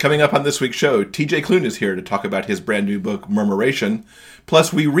Coming up on this week's show, TJ Klune is here to talk about his brand new book, Murmuration.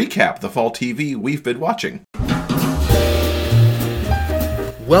 Plus, we recap the fall TV we've been watching.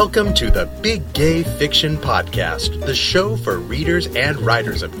 Welcome to the Big Gay Fiction Podcast, the show for readers and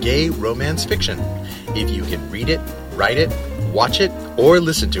writers of gay romance fiction. If you can read it, write it, watch it, or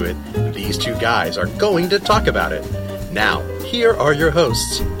listen to it, these two guys are going to talk about it. Now, here are your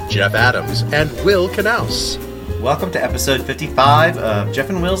hosts, Jeff Adams and Will Knaus. Welcome to episode 55 of Jeff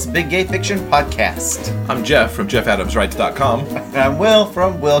and Will's Big Gay Fiction Podcast. I'm Jeff from JeffAdamsWrites.com. And I'm Will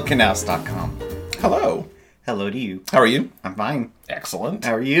from WillKnaus.com. Hello. Hello to you. How are you? I'm fine. Excellent.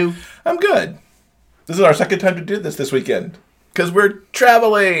 How are you? I'm good. This is our second time to do this weekend. Because we're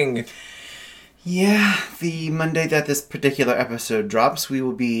traveling. Yeah, the Monday that this particular episode drops, we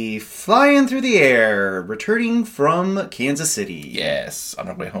will be flying through the air, returning from Kansas City. Yes, on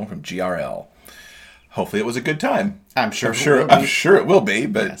our way home from GRL. Hopefully it was a good time. I'm sure it will be,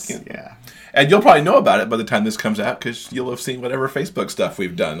 but yes, yeah. And you'll probably know about it by the time this comes out because you'll have seen whatever Facebook stuff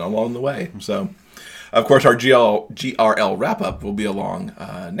we've done along the way. So, of course, our GRL wrap-up will be along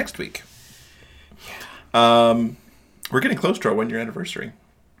next week. We're getting close to our one-year anniversary.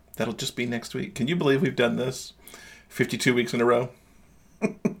 That'll just be next week. Can you believe we've done this 52 weeks in a row?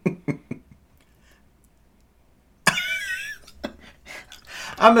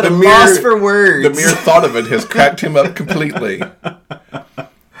 I'm at a loss for words. The mere thought of it has cracked him up completely.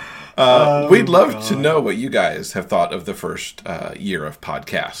 We'd love to know what you guys have thought of the first year of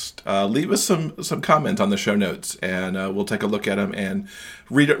podcast. Leave us some comments on the show notes, and we'll take a look at them and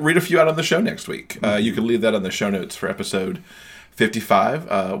read a few out on the show next week. You can leave that on the show notes for episode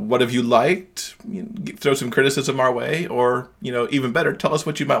 55. What have you liked? Throw some criticism our way, or even better, tell us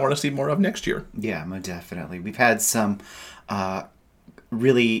what you might want to see more of next year. Yeah, most definitely. We've had some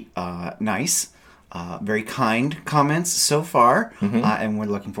really nice, very kind comments so far, and we're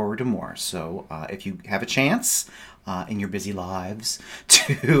looking forward to more. So if you have a chance in your busy lives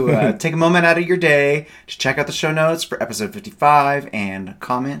to take a moment out of your day to check out the show notes for episode 55 and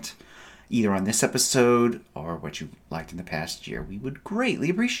comment either on this episode or what you liked in the past year, we would greatly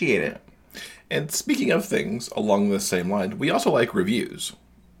appreciate it. And speaking of things along the same line, we also like reviews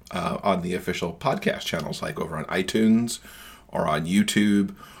on the official podcast channels, like over on iTunes or on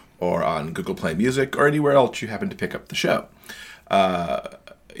YouTube or on Google Play Music or anywhere else you happen to pick up the show.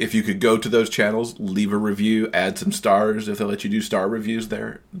 If you could go to those channels, leave a review, add some stars if they let you do star reviews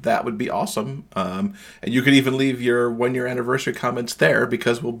there, that would be awesome. And you could even leave your one-year anniversary comments there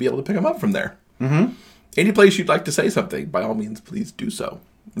because we'll be able to pick them up from there. Mm-hmm. Any place you'd like to say something, by all means, please do so.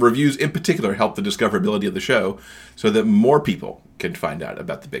 Reviews in particular help the discoverability of the show so that more people can find out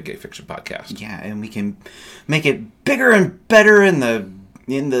about the Big Gay Fiction Podcast. Yeah, and we can make it bigger and better in the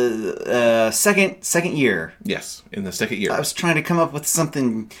second year. Yes, in the second year. I was trying to come up with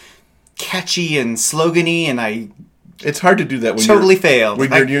something catchy and slogany, and it's hard to do that when totally failed.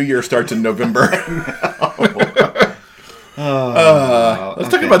 When your new year starts in November. Let's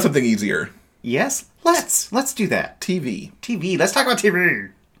talk about something easier. Yes, let's do that. TV. Let's talk about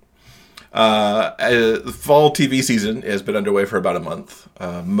TV. The fall TV season has been underway for about a month.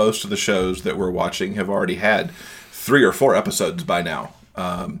 Most of the shows that we're watching have already had 3 or 4 episodes by now.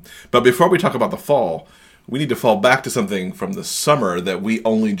 But before we talk about the fall, we need to fall back to something from the summer that we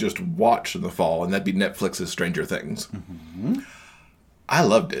only just watched in the fall, and that'd be Netflix's Stranger Things. Mm-hmm. I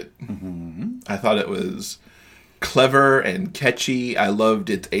loved it. Mm-hmm. I thought it was clever and catchy. I loved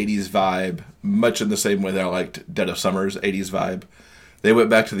its 80s vibe, much in the same way that I liked Dead of Summer's 80s vibe. They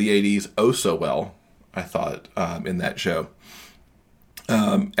went back to the 80s oh so well, I thought, in that show.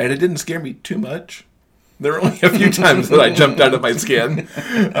 And it didn't scare me too much. There were only a few times that I jumped out of my skin.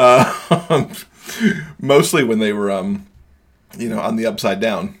 Mostly when they were, on the upside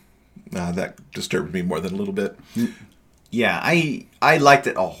down. That disturbed me more than a little bit. Yeah, I liked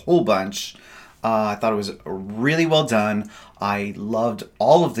it a whole bunch. I thought it was really well done. I loved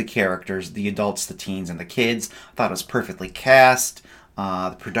all of the characters, the adults, the teens, and the kids. I thought it was perfectly cast.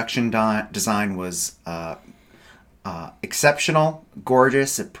 The production design was exceptional,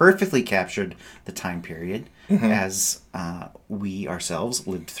 gorgeous. It perfectly captured the time period as we ourselves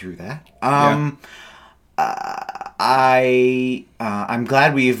lived through that. I'm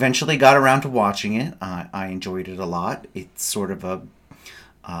glad we eventually got around to watching it. I enjoyed it a lot. It's sort of a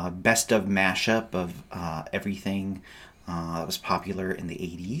best of mashup of everything that was popular in the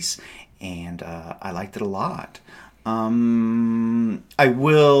 80s, and I liked it a lot. I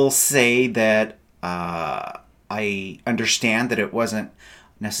will say that I understand that it wasn't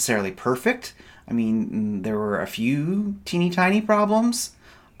necessarily perfect. I mean, there were a few teeny tiny problems,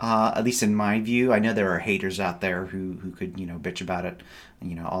 at least in my view. I know there are haters out there who could, bitch about it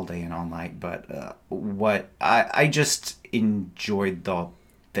all day and all night. But what I just enjoyed the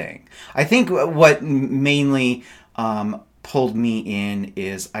thing. I think what mainly pulled me in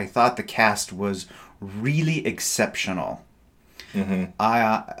is I thought the cast was really exceptional.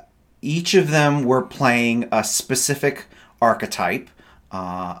 Each of them were playing a specific archetype,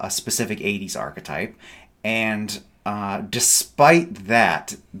 a specific 80s archetype, and despite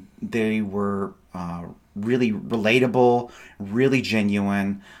that, they were really relatable, really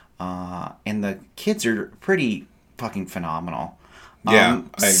genuine, and the kids are pretty fucking phenomenal. Yeah,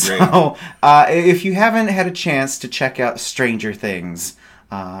 I agree. So, if you haven't had a chance to check out Stranger Things,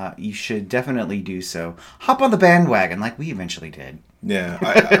 you should definitely do so. Hop on the bandwagon like we eventually did. Yeah,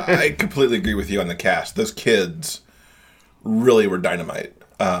 I completely agree with you on the cast. Those kids really were dynamite.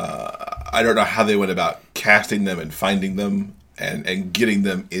 I don't know how they went about casting them and finding them and getting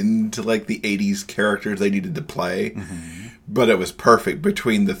them into like the 80s characters they needed to play. But it was perfect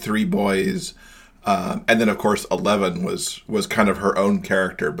between the three boys. And then, of course, 11 was kind of her own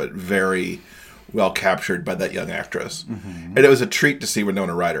character, but very well captured by that young actress. And it was a treat to see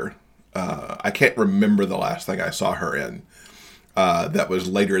Winona Ryder. I can't remember the last thing I saw her in that was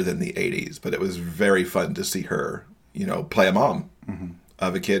later than the 80s, but it was very fun to see her, play a mom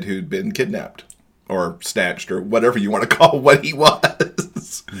of a kid who'd been kidnapped or snatched or whatever you want to call what he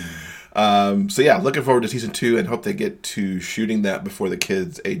was. So yeah, looking forward to season 2 and hope they get to shooting that before the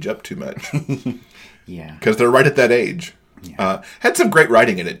kids age up too much. Yeah. Because they're right at that age. Yeah. Had some great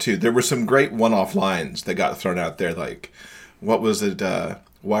writing in it too. There were some great one-off lines that got thrown out there, like, what was it?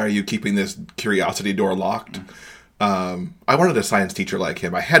 Why are you keeping this curiosity door locked? I wanted a science teacher like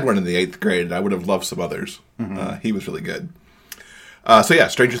him. I had one in the 8th grade, and I would have loved some others. He was really good. So yeah,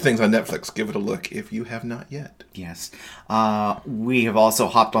 Stranger Things on Netflix. Give it a look if you have not yet. Yes. We have also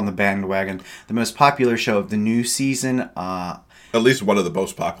hopped on the bandwagon. The most popular show of the new season. At least one of the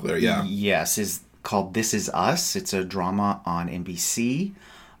most popular, yeah. Yes, is called This Is Us. It's a drama on NBC.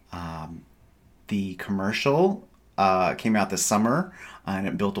 The commercial came out this summer, and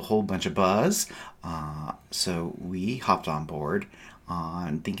it built a whole bunch of buzz. So we hopped on board.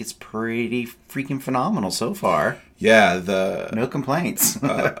 And think it's pretty freaking phenomenal so far. Yeah, no complaints.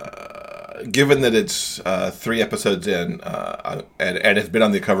 Given that it's 3 episodes in, and it's been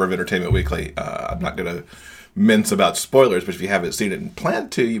on the cover of Entertainment Weekly, I'm not going to mince about spoilers, but if you haven't seen it and plan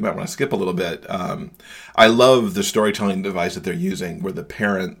to, you might want to skip a little bit. I love the storytelling device that they're using, where the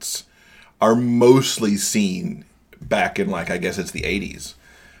parents are mostly seen back in, I guess it's the 80s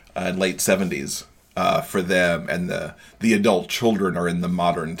and late 70s. For them, and the adult children are in the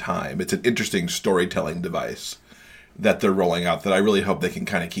modern time. It's an interesting storytelling device that they're rolling out that I really hope they can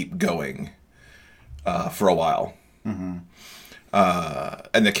kind of keep going for a while. And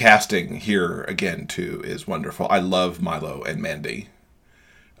the casting here, again, too, is wonderful. I love Milo and Mandy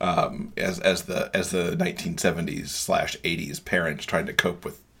as the 1970s/80s parents trying to cope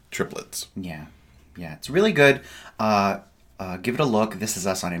with triplets. Yeah, it's really good. Give it a look. This Is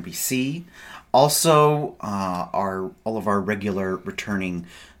Us on NBC. Also, all of our regular returning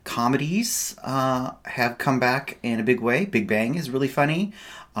comedies have come back in a big way. Big Bang is really funny.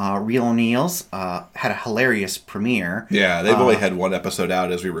 Real O'Neals had a hilarious premiere. Yeah, they've only had one episode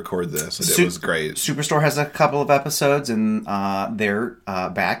out as we record this, and it was great. Superstore has a couple of episodes, and they're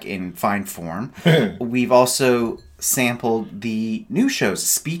back in fine form. We've also sampled the new shows,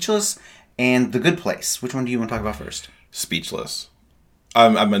 Speechless and The Good Place. Which one do you want to talk about first? Speechless.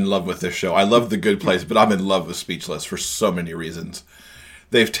 I'm in love with this show. I love The Good Place, but I'm in love with Speechless for so many reasons.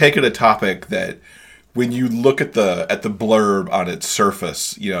 They've taken a topic that, when you look at the blurb on its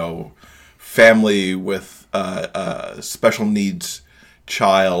surface, family with a special needs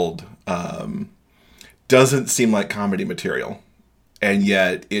child, doesn't seem like comedy material, and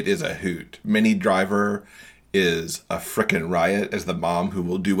yet it is a hoot. Minnie Driver is a frickin' riot as the mom who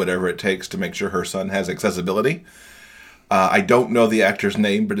will do whatever it takes to make sure her son has accessibility. I don't know the actor's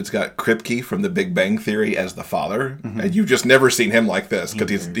name, but it's got Kripke from The Big Bang Theory as the father. And you've just never seen him like this,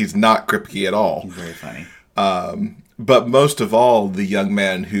 because he's not Kripke at all. He's very funny. But most of all, the young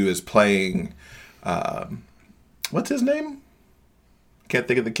man who is playing... what's his name? Can't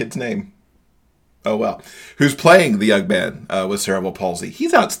think of the kid's name. Oh, well. Who's playing the young man with cerebral palsy.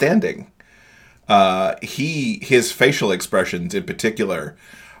 He's outstanding. His facial expressions in particular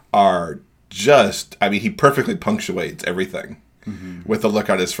are... he perfectly punctuates everything with the look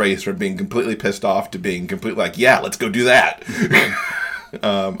on his face, from being completely pissed off to being completely yeah, let's go do that.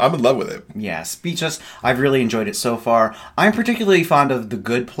 I'm in love with it. Yeah, Speechless. I've really enjoyed it so far. I'm particularly fond of The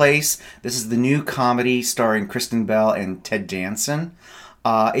Good Place. This is the new comedy starring Kristen Bell and Ted Danson.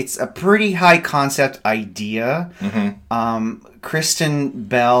 It's a pretty high concept idea. Kristen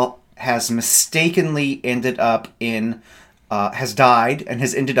Bell has mistakenly ended up in, has died and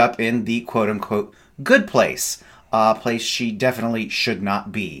has ended up in the quote-unquote good place. A place she definitely should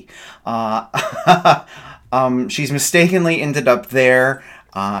not be. She's mistakenly ended up there,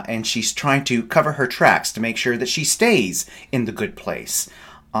 and she's trying to cover her tracks to make sure that she stays in the good place.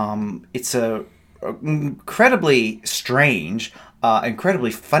 It's a incredibly strange,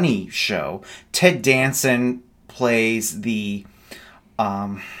 incredibly funny show. Ted Danson plays the...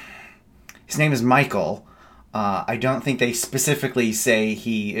 his name is Michael. I don't think they specifically say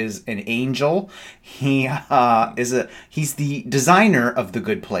he is an angel. He's the designer of the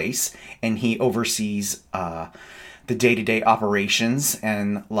good place, and he oversees the day-to-day operations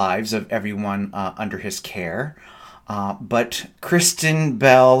and lives of everyone under his care. But Kristen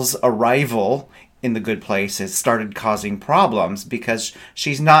Bell's arrival in the good place has started causing problems because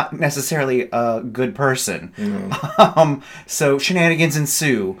she's not necessarily a good person. So shenanigans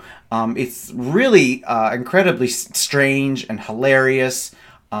ensue. It's really incredibly strange and hilarious.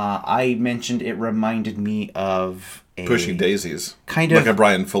 I mentioned it reminded me of Pushing Daisies. Kind of. Like a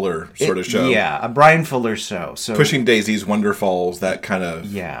Brian Fuller sort of show. Yeah, a Brian Fuller show. So Pushing Daisies, Wonderfalls, that kind of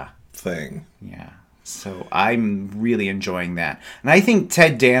thing. Yeah. So I'm really enjoying that. And I think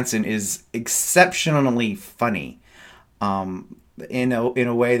Ted Danson is exceptionally funny in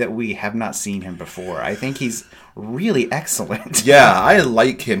a way that we have not seen him before. I think he's really excellent. Yeah, I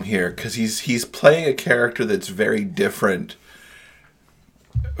like him here because he's playing a character that's very different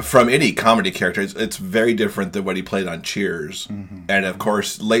from any comedy character. It's very different than what he played on Cheers. And of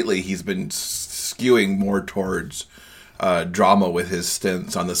course, lately he's been skewing more towards drama with his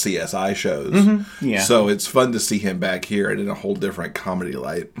stints on the CSI shows. Yeah. So it's fun to see him back here and in a whole different comedy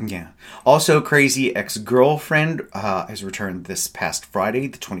light. Yeah. Also, Crazy Ex-Girlfriend has returned this past Friday,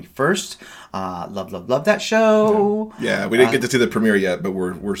 the 21st. Love that show. Yeah, we didn't get to see the premiere yet, but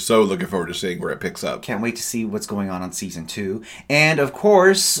we're so looking forward to seeing where it picks up. Can't wait to see what's going on season 2. And of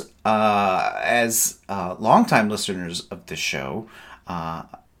course, as longtime listeners of the show,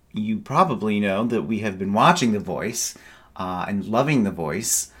 you probably know that we have been watching The Voice and loving The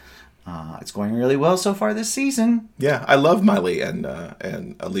Voice. It's going really well so far this season. Yeah, I love Miley and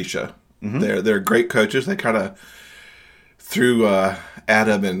Alicia. They're great coaches. They kind of threw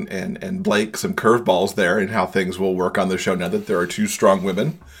Adam and Blake some curveballs there in how things will work on the show now that there are two strong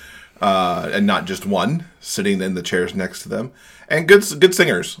women and not just one sitting in the chairs next to them, and good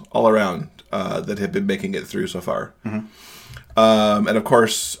singers all around that have been making it through so far. And of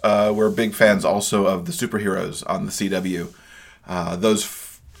course, we're big fans also of the superheroes on the CW. Those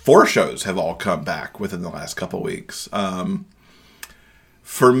 4 shows have all come back within the last couple weeks.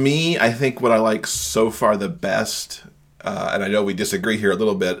 For me, I think what I like so far the best, and I know we disagree here a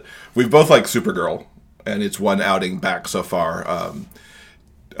little bit, we've both liked Supergirl, and it's one outing back so far.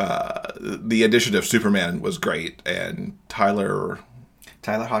 The addition of Superman was great, and Tyler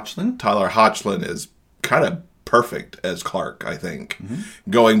Hoechlin is kind of perfect as Clark, I think.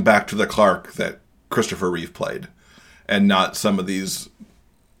 Going back to the Clark that Christopher Reeve played, and not some of these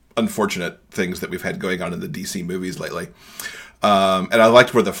unfortunate things that we've had going on in the DC movies lately. And I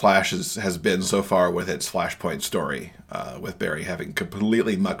liked where the Flash has been so far with its Flashpoint story, with Barry having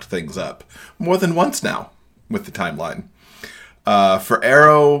completely mucked things up more than once now with the timeline. For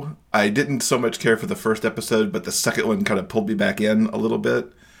Arrow, I didn't so much care for the first episode, but the second one kind of pulled me back in a little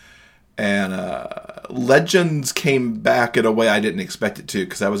bit. And Legends came back in a way I didn't expect it to,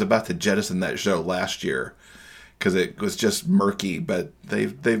 because I was about to jettison that show last year because it was just murky. But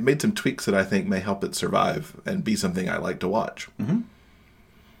they've made some tweaks that I think may help it survive and be something I like to watch.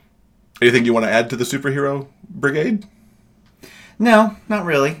 Anything you want to add to the superhero brigade? No, not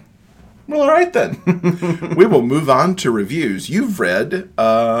really. Well, all right then. We will move on to reviews. You've read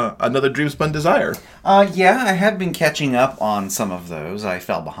Another Dreamspun Desire. Yeah, I have been catching up on some of those. I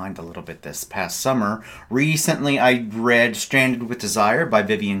fell behind a little bit this past summer. Recently, I read Stranded with Desire by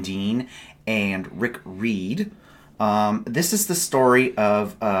Vivian Dean and Rick Reed. This is the story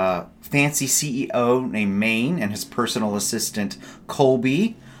of a fancy CEO named Maine and his personal assistant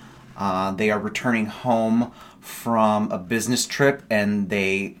Colby. They are returning home from a business trip, and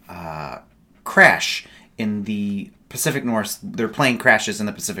they crash in the Pacific North. Their plane crashes in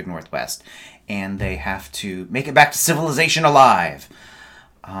the Pacific Northwest, and they have to make it back to civilization alive.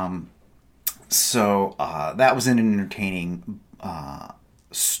 So that was an entertaining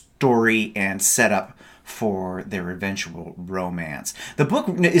story and setup for their eventual romance. The book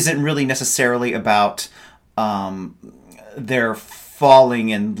isn't really necessarily about their falling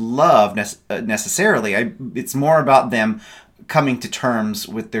in love necessarily. It's more about them coming to terms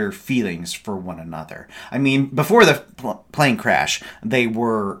with their feelings for one another. I mean, before the plane crash, they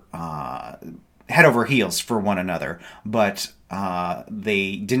were head over heels for one another, but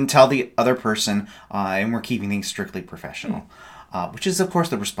they didn't tell the other person, and were keeping things strictly professional. Which is, of course,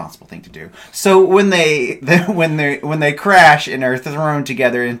 the responsible thing to do. So when they crash and are thrown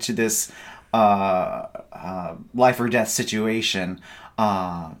together into this life or death situation,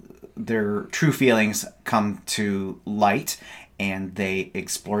 their true feelings come to light, and they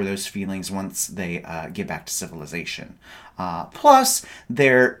explore those feelings once they get back to civilization. Plus,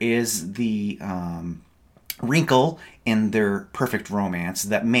 there is the wrinkle in their perfect romance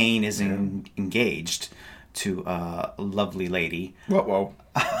that Maine is engaged to a lovely lady. Whoa.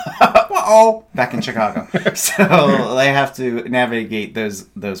 Back in Chicago. So they have to navigate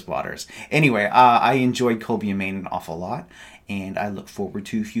those waters. Anyway, I enjoyed Colby and Maine an awful lot, and I look forward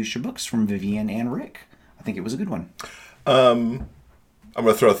to future books from Vivian and Rick. I think it was a good one. I'm going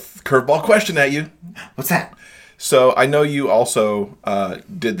to throw a curveball question at you. What's that? So I know you also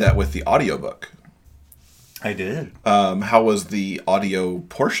did that with the audiobook. I did. How was the audio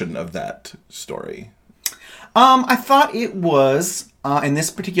portion of that story? I thought it was, in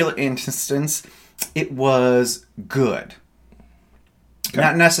this particular instance, it was good. Okay.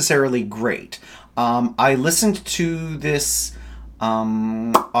 Not necessarily great. I listened to this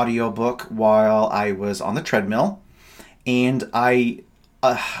audiobook while I was on the treadmill, and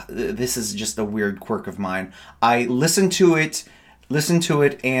this is just a weird quirk of mine. I listened to it,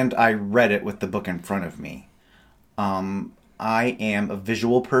 and I read it with the book in front of me. I am a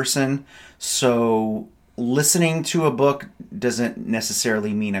visual person, so listening to a book doesn't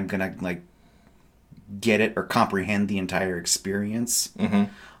necessarily mean I'm gonna get it or comprehend the entire experience. Mm-hmm.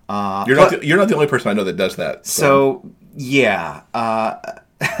 You're not the only person I know that does that. So yeah.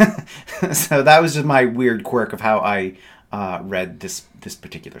 So that was just my weird quirk of how I read this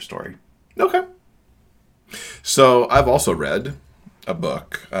particular story. Okay. So I've also read a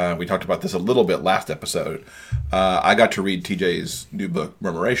book. We talked about this a little bit last episode. I got to read TJ's new book,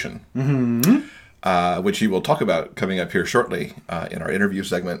 Murmuration. Mm-hmm. Which he will talk about coming up here shortly in our interview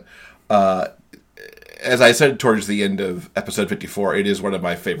segment. As I said towards the end of episode 54, it is one of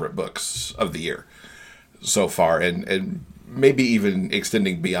my favorite books of the year so far, and maybe even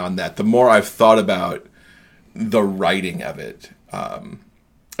extending beyond that. The more I've thought about the writing of it, and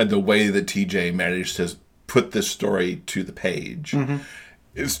the way that TJ managed to put this story to the page, mm-hmm.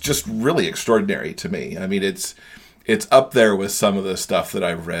 it's just really extraordinary to me. I mean, it's up there with some of the stuff that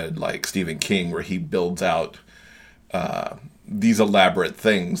I've read, like Stephen King, where he builds out these elaborate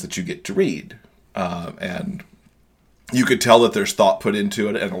things that you get to read. And you could tell that there's thought put into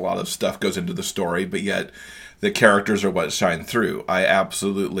it, and a lot of stuff goes into the story, but yet the characters are what shine through. I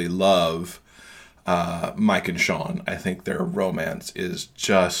absolutely love Mike and Sean. I think their romance is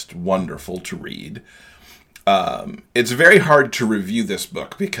just wonderful to read. It's very hard to review this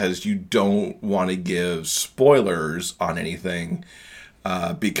book because you don't want to give spoilers on anything,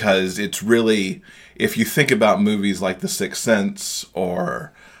 because it's really, if you think about movies like The Sixth Sense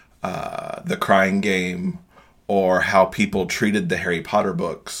or The Crying Game or how people treated the Harry Potter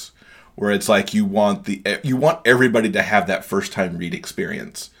books, where it's like you want everybody to have that first time read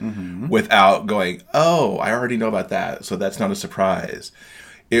experience, mm-hmm. without going, oh, I already know about that, so that's not a surprise.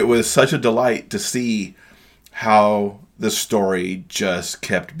 It was such a delight to see how the story just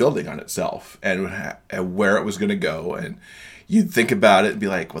kept building on itself and where it was going to go. And you'd think about it and be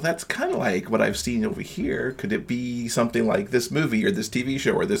like, well, that's kind of like what I've seen over here. Could it be something like this movie or this TV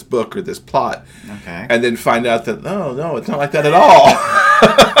show or this book or this plot? Okay. And then find out that, no, it's not like that at all.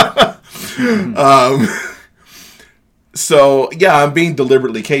 So, yeah, I'm being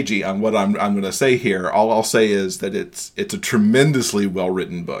deliberately cagey on what I'm going to say here. All I'll say is that it's a tremendously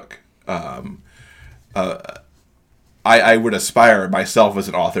well-written book. I would aspire myself as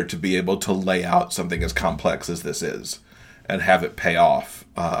an author to be able to lay out something as complex as this is and have it pay off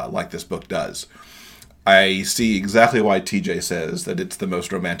like this book does. I see exactly why TJ says that it's the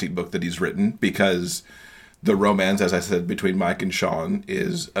most romantic book that he's written, because the romance, as I said, between Mike and Sean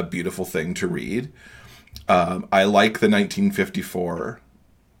is a beautiful thing to read. I like the 1954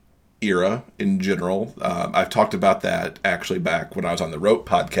 era in general. I've talked about that actually back when I was on the Rope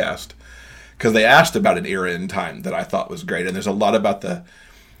podcast, because they asked about an era in time that I thought was great. And there's a lot about the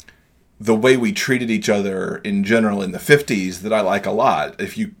way we treated each other in general in the 50s that I like a lot.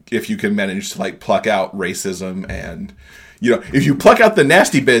 If you can manage to like pluck out racism and, if you pluck out the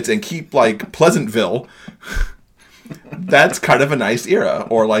nasty bits and keep like Pleasantville, that's kind of a nice era.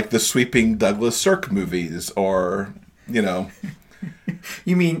 Or like the sweeping Douglas Sirk movies, or,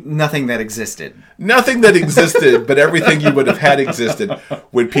 You mean nothing that existed? Nothing that existed, but everything you would have had existed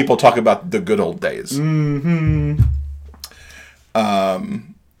when people talk about the good old days. Mm-hmm.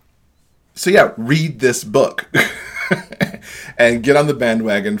 So yeah, read this book and get on the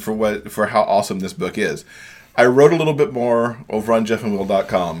bandwagon for how awesome this book is. I wrote a little bit more over on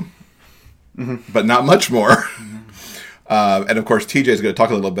jeffandwill.com, but not much more. And of course, TJ is going to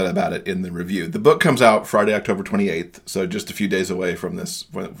talk a little bit about it in the review. The book comes out Friday, October 28th, so just a few days away from when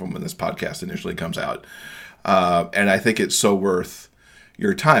this podcast initially comes out. And I think it's so worth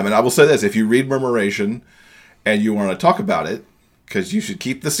your time. And I will say this, if you read Murmuration and you want to talk about it, because you should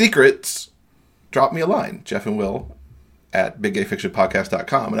keep the secrets, drop me a line, Jeff and Will at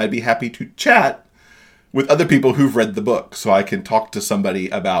biggayfictionpodcast.com, and I'd be happy to chat with other people who've read the book so I can talk to somebody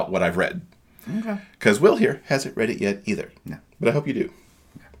about what I've read. Okay. Because Will here hasn't read it yet either. No. But I hope you do.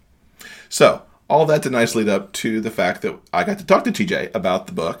 Okay. So, all that to nice lead up to the fact that I got to talk to TJ about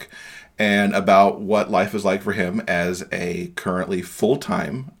the book and about what life is like for him as a currently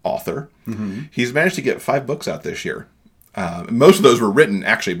full-time author. Mm-hmm. He's managed to get 5 books out this year. Most of those were written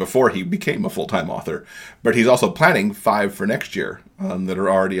actually before he became a full-time author, but he's also planning 5 for next year that are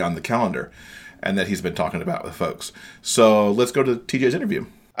already on the calendar and that he's been talking about with folks. So let's go to TJ's interview.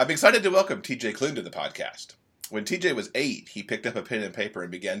 I'm excited to welcome TJ Klune to the podcast. When TJ was 8, he picked up a pen and paper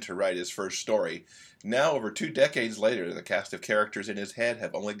and began to write his first story. Now, over 2 decades later, the cast of characters in his head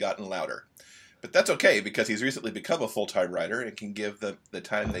have only gotten louder. But that's okay because he's recently become a full-time writer and can give them the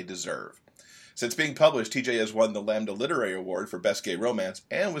time they deserve. Since being published, TJ has won the Lambda Literary Award for Best Gay Romance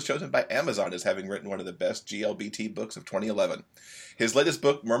and was chosen by Amazon as having written one of the best GLBT books of 2011. His latest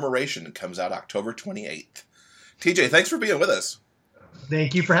book, Murmuration, comes out October 28th. TJ, thanks for being with us.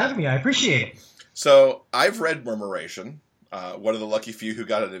 Thank you for having me. I appreciate it. So, I've read Murmuration, one of the lucky few who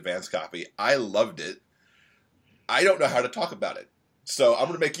got an advance copy. I loved it. I don't know how to talk about it. So I'm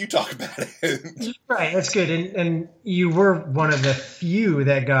going to make you talk about it. Right, that's good. And you were one of the few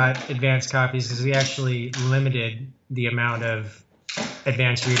that got advanced copies because we actually limited the amount of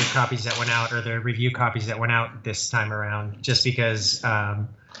advanced reader copies that went out or the review copies that went out this time around just because I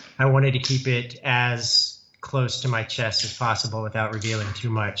wanted to keep it as close to my chest as possible without revealing too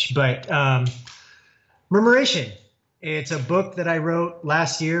much. But Murmuration, it's a book that I wrote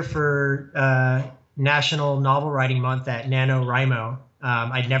last year for National Novel Writing Month at NaNoWriMo.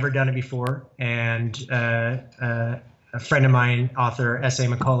 I'd never done it before, and a friend of mine, author S.A.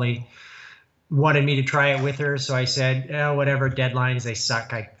 McCauley, wanted me to try it with her, so I said, oh, whatever, deadlines, they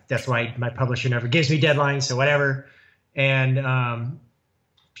suck. That's why my publisher never gives me deadlines, so whatever. And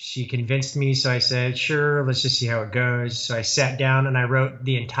she convinced me, so I said, sure, let's just see how it goes. So I sat down and I wrote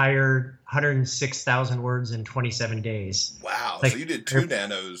the entire 106,000 words in 27 days. Wow. So you did 2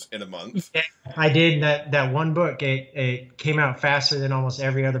 nanos in a month. Yeah, I did. That one book, it came out faster than almost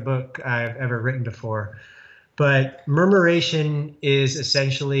every other book I've ever written before. But Murmuration is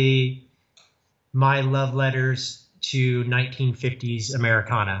essentially my love letters to 1950s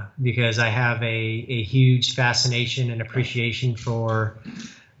Americana because I have a huge fascination and appreciation for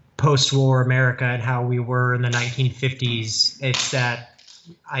post-war America and how we were in the 1950s. It's that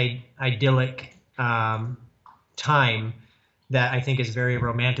idyllic time that I think is very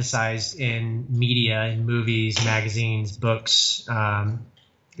romanticized in media, in movies, magazines, books.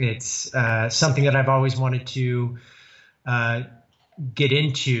 It's something that I've always wanted to get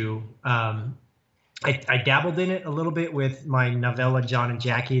into. I dabbled in it a little bit with my novella, John and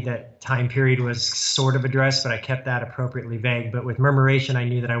Jackie. That time period was sort of addressed, but I kept that appropriately vague. But with Murmuration, I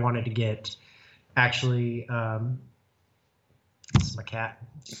knew that I wanted to get actually this is my cat.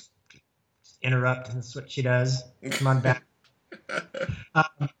 Interrupt. That's what she does. Come on back.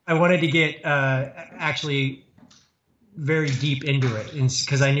 I wanted to get actually very deep into it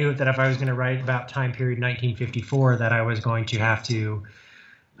because I knew that if I was going to write about time period 1954, that I was going to have to.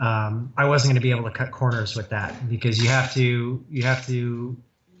 I wasn't going to be able to cut corners with that because you have to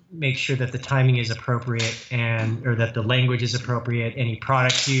make sure that the timing is appropriate or that the language is appropriate. Any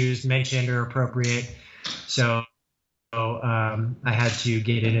products used, mentioned are appropriate. So I had to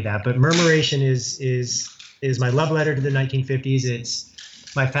get into that. But Murmuration is my love letter to the 1950s. It's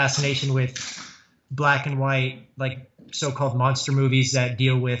my fascination with black and white, like so-called monster movies that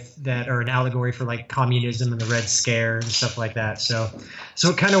are an allegory for like communism and the Red Scare and stuff like that. So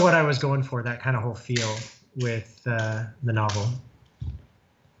kind of what I was going for, that kind of whole feel with the novel.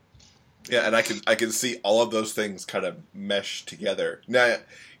 Yeah, and I can see all of those things kind of mesh together. Now,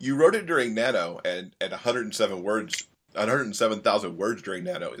 you wrote it during Nano, and 107,000 words during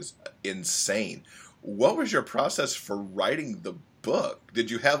Nano is insane. What was your process for writing the book? Did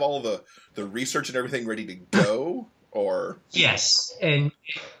you have all the research and everything ready to go? or yes, and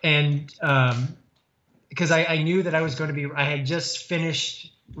because I knew that I was going to be. I had just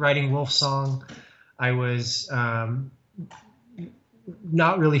finished writing Wolf Song. I was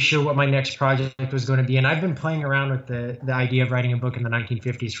not really sure what my next project was going to be, and I've been playing around with the idea of writing a book in the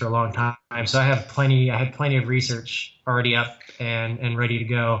 1950s for a long time. So I had plenty of research already up and ready to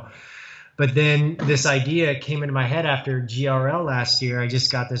go. But then this idea came into my head after GRL last year. I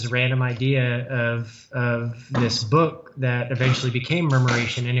just got this random idea of this book that eventually became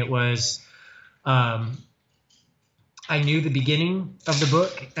Murmuration, and it was I knew the beginning of the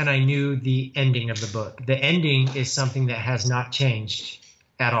book and I knew the ending of the book. The ending is something that has not changed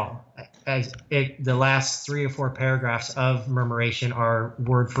at all. The last 3 or 4 paragraphs of Murmuration are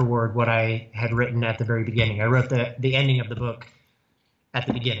word for word what I had written at the very beginning. I wrote the ending of the book at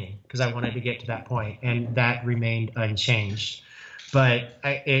the beginning because I wanted to get to that point, and that remained unchanged. But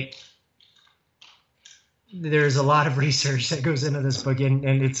there's a lot of research that goes into this book, and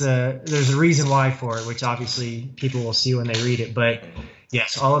there's a reason why for it, which obviously people will see when they read it. But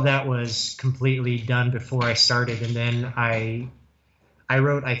yes, all of that was completely done before I started, and then I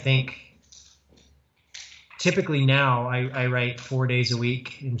wrote, I think, typically now I write 4 days a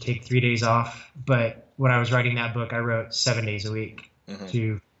week and take 3 days off. But when I was writing that book, I wrote 7 days a week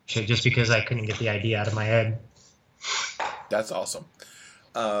just because I couldn't get the idea out of my head. That's awesome.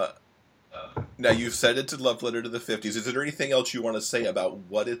 Now, you've said it's a love letter to the 50s. Is there anything else you want to say about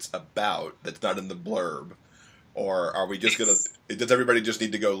what it's about that's not in the blurb? Or are we just going to... Does everybody just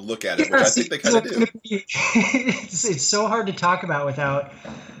need to go look at it? Which I think they kind of do. It's so hard to talk about without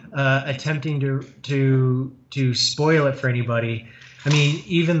attempting to spoil it for anybody. I mean,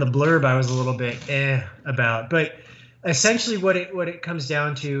 even the blurb I was a little bit about. But essentially what it comes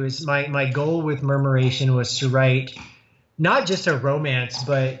down to is my goal with Murmuration was to write not just a romance,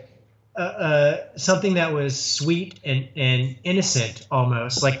 but... something that was sweet and innocent,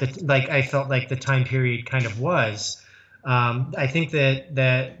 almost like I felt like the time period kind of was. I think that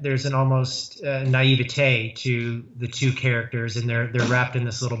there's an almost naivete to the two characters, and they're wrapped in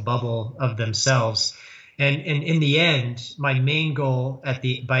this little bubble of themselves. And in the end, my main goal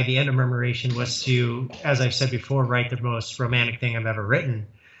by the end of Murmuration was to, as I've said before, write the most romantic thing I've ever written.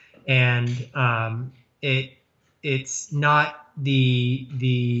 And it's not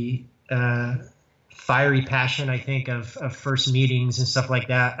the fiery passion, I think, of first meetings and stuff like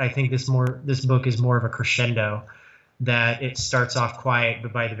that. I think this book is more of a crescendo, that it starts off quiet,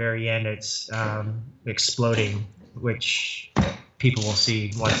 but by the very end it's exploding, which people will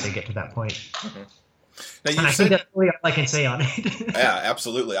see once they get to that point. Mm-hmm. Now, I think that's really all I can say on it. Yeah,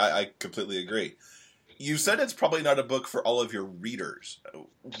 absolutely. I completely agree. You said it's probably not a book for all of your readers.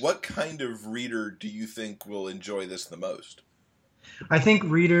 What kind of reader do you think will enjoy this the most? I think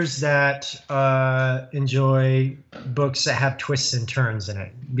readers that enjoy books that have twists and turns in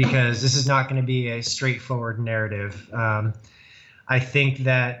it, because this is not going to be a straightforward narrative. I think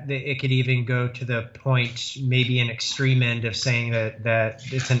that it could even go to the point, maybe an extreme end, of saying that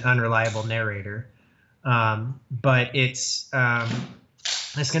it's an unreliable narrator. But it's going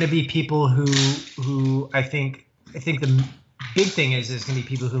to be people who I think the big thing is going to be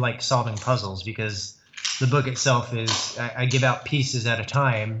people who like solving puzzles, because the book itself is, I give out pieces at a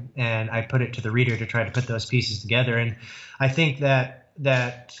time, and I put it to the reader to try to put those pieces together. And I think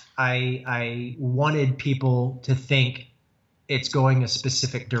that I wanted people to think it's going a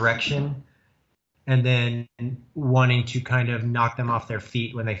specific direction, and then wanting to kind of knock them off their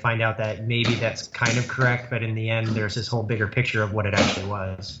feet when they find out that maybe that's kind of correct, but in the end there's this whole bigger picture of what it actually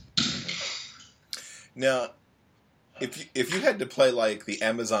was. Now, if you had to play like the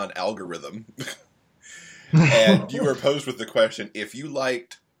Amazon algorithm and you were posed with the question, if you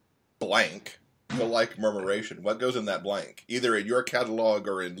liked blank, you'll like Murmuration, what goes in that blank, either in your catalog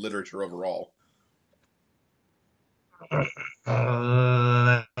or in literature overall?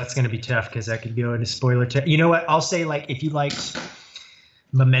 That's going to be tough, because that could go into spoiler. You know what? I'll say, like, if you liked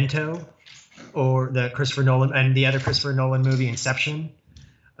Memento or the Christopher Nolan and the other Christopher Nolan movie Inception,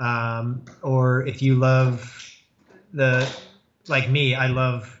 or if you love like me, I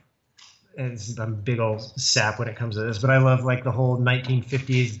love, and I'm a big old sap when it comes to this, but I love like the whole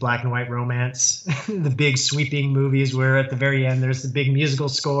 1950s black and white romance, the big sweeping movies where at the very end there's the big musical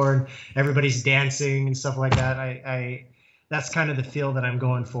score and everybody's dancing and stuff like that. I that's kind of the feel that I'm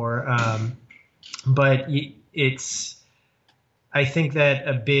going for. But I think that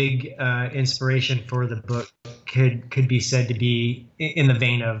a big inspiration for the book could be said to be in the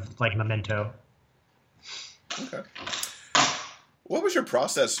vein of like Memento. Okay. What was your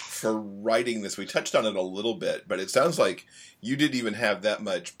process for writing this? We touched on it a little bit, but it sounds like you didn't even have that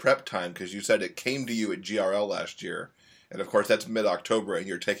much prep time because you said it came to you at GRL last year. And of course, that's mid-October, and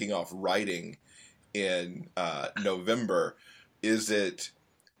you're taking off writing in November. Was this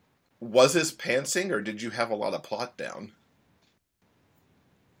pantsing, or did you have a lot of plot down?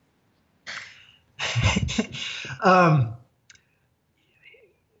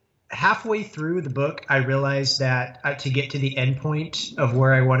 Halfway through the book, I realized that to get to the end point of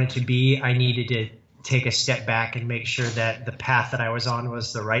where I wanted to be, I needed to take a step back and make sure that the path that I was on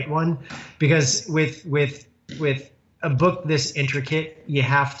was the right one. Because with a book this intricate, you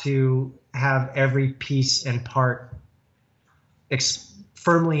have to have every piece and part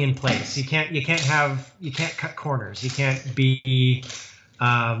firmly in place. You can't cut corners. You can't be.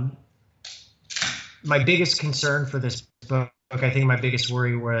 My biggest concern for this book, I think my biggest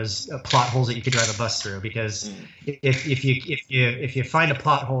worry was plot holes that you could drive a bus through. Because if you find a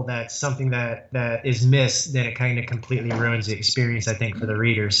plot hole that's something that is missed, then it kind of completely ruins the experience, I think, for the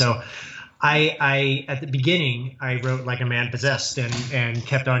reader. So I at the beginning, I wrote like a man possessed and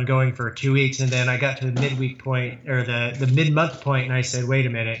kept on going for 2 weeks. And then I got to the midweek point, or the mid-month point, and I said, wait a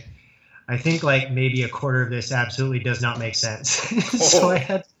minute, I think like maybe a quarter of this absolutely does not make sense. So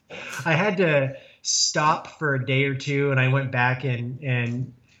I had to stop for a day or two, and I went back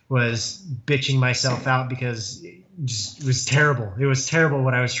and was bitching myself out because it was terrible. It was terrible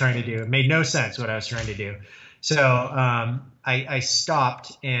what I was trying to do. It made no sense what I was trying to do. So I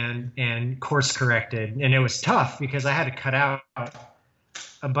stopped and course corrected, and it was tough because I had to cut out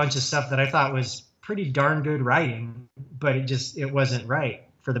a bunch of stuff that I thought was pretty darn good writing, but it wasn't right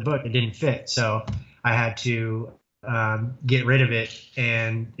for the book. It didn't fit. So I had to get rid of it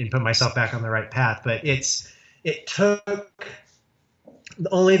and put myself back on the right path. But it took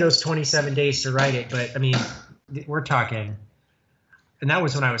only those 27 days to write it. But I mean, we're talking, and that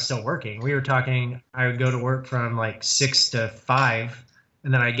was when I was still working. We were talking, I would go to work from like 6 to 5,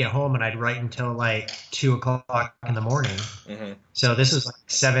 and then I'd get home and I'd write until like 2 o'clock in the morning. Mm-hmm. So this was like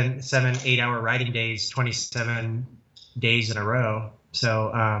 8 hour writing days, 27 days in a row.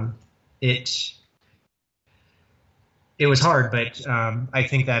 So it was hard, but I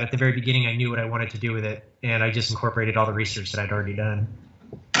think that at the very beginning I knew what I wanted to do with it, and I just incorporated all the research that I'd already done.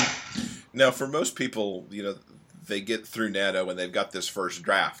 Now, for most people, they get through Nano and they've got this first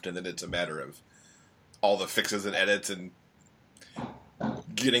draft, and then it's a matter of all the fixes and edits and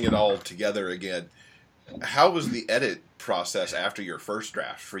getting it all together again. How was the edit process after your first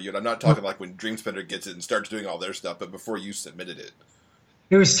draft for you? And I'm not talking like when Dreamspinner gets it and starts doing all their stuff, but before you submitted it.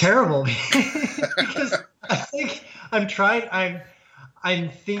 It was terrible because I think I'm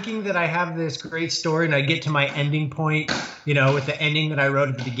thinking that I have this great story, and I get to my ending point, with the ending that I wrote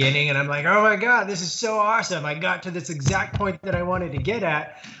at the beginning, and I'm like, oh my God, this is so awesome. I got to this exact point that I wanted to get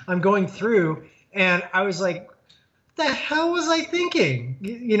at. I'm going through, and I was like, what the hell was I thinking?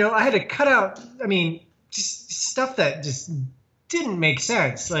 I had to cut out, just stuff that just didn't make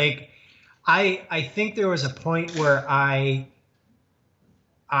sense. Like, I think there was a point where I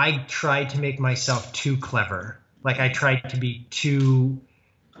tried to make myself too clever. Like I tried to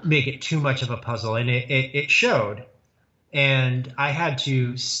make it too much of a puzzle, and it showed. And I had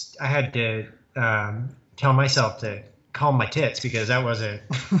to tell myself to calm my tits, because that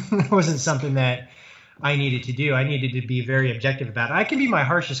wasn't something that I needed to do. I needed to be very objective about it. I can be my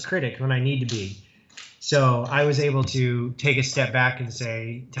harshest critic when I need to be. So I was able to take a step back and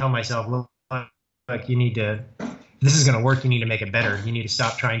tell myself, look, you need to. This is going to work. You need to make it better. You need to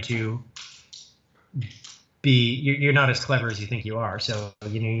stop trying to be, you're not as clever as you think you are. So,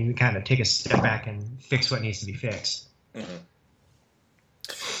 you kind of take a step back and fix what needs to be fixed. Mm-hmm.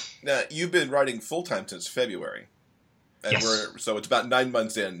 Now, you've been writing full-time since February. And yes. So it's about 9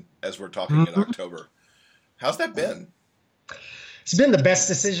 months in as we're talking in October. How's that been? It's been the best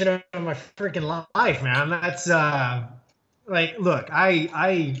decision of my freaking life, man. That's look,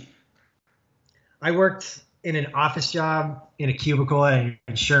 I worked in an office job in a cubicle at an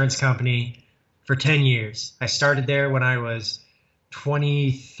insurance company for 10 years. I started there when I was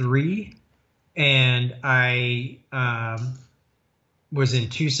 23, and I was in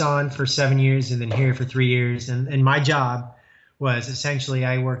Tucson for 7 years and then here for 3 years. And my job was essentially,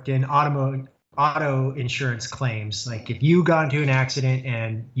 I worked in auto insurance claims. Like if you got into an accident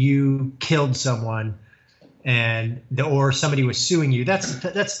and you killed someone or somebody was suing you, that's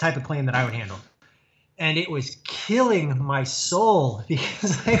the type of claim that I would handle. And it was killing my soul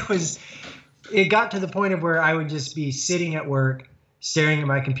because it got to the point of where I would just be sitting at work, staring at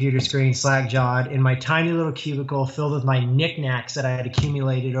my computer screen, slack-jawed, in my tiny little cubicle filled with my knickknacks that I had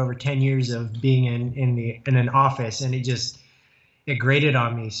accumulated over 10 years of being in an office. And it grated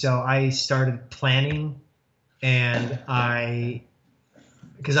on me. So I started planning, and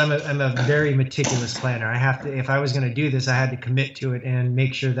because I'm a very meticulous planner. I have to, if I was going to do this, I had to commit to it and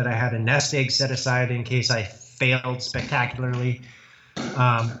make sure that I had a nest egg set aside in case I failed spectacularly.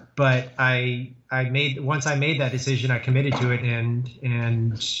 But once I made that decision, I committed to it,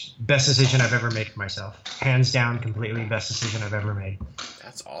 and best decision I've ever made for myself. Hands down, completely best decision I've ever made.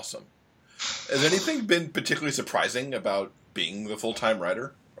 That's awesome. Has anything been particularly surprising about being the full-time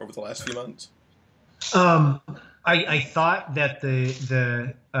writer over the last few months? I thought that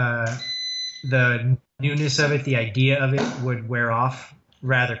the newness of it, the idea of it, would wear off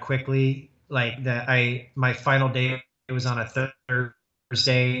rather quickly. Like that, my final day was on a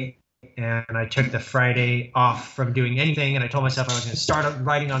Thursday, and I took the Friday off from doing anything, and I told myself I was going to start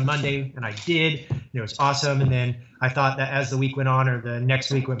writing on Monday, and I did, and it was awesome. And then I thought that as the week went on, or the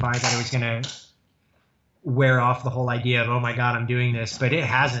next week went by, that it was going to wear off the whole idea of, oh my God, I'm doing this. But it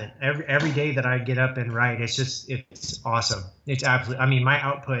hasn't. Every day that I get up and write, it's awesome. It's absolutely, I mean, my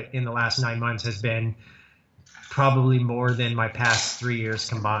output in the last 9 months has been probably more than my past 3 years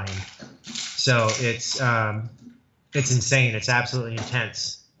combined. So it's insane. It's absolutely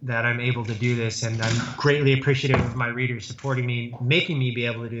intense that I'm able to do this, and I'm greatly appreciative of my readers supporting me, making me be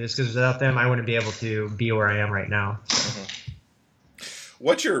able to do this, because without them, I wouldn't be able to be where I am right now. Mm-hmm.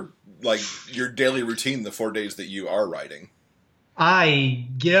 What's your daily routine the 4 days that you are writing? I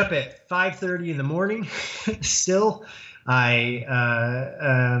get up at 5:30 in the morning. Still, I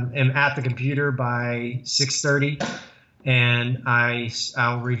am at the computer by 6:30, and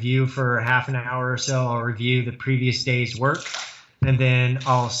I'll review for half an hour or so. I'll review the previous day's work, and then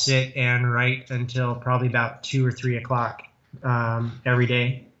I'll sit and write until probably about 2 or 3 o'clock every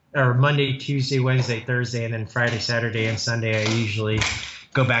day, or Monday, Tuesday, Wednesday, Thursday, and then Friday, Saturday, and Sunday. I usually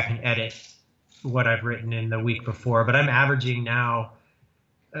go back and edit what I've written in the week before. But I'm averaging now,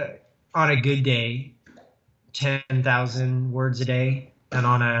 on a good day, 10,000 words a day, and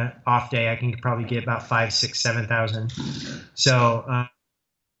on a off day, I can probably get about 5, 6, 7,000. So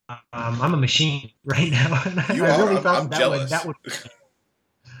I'm a machine right now. And I really thought that would.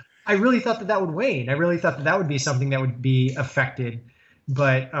 I really thought that would wane. I really thought that would be something that would be affected.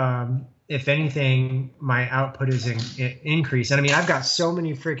 But if anything, my output is increased. And I mean, I've got so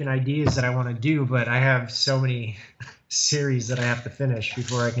many freaking ideas that I want to do, but I have so many series that I have to finish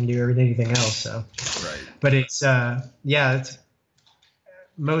before I can do anything else. So, right. But it's it's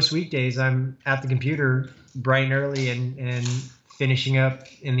most weekdays I'm at the computer bright and early and finishing up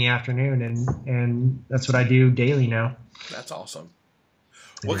in the afternoon, and that's what I do daily now. That's awesome.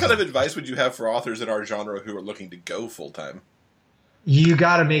 What kind of advice would you have for authors in our genre who are looking to go full time? You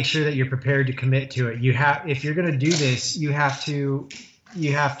got to make sure that you're prepared to commit to it. If you're going to do this, you have to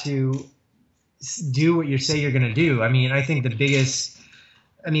do what you say you're going to do. I mean, I think there's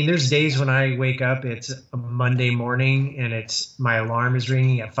days when I wake up, it's a Monday morning, and my alarm is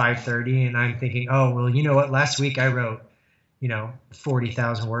ringing at 5:30, and I'm thinking, oh, well, you know what? Last week I wrote,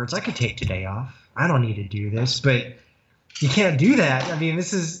 40,000 words. I could take today off. I don't need to do this, but you can't do that. I mean,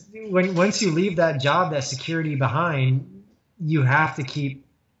 this is once you leave that job, that security behind, you have to keep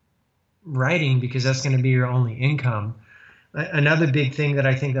writing, because that's going to be your only income. Another big thing that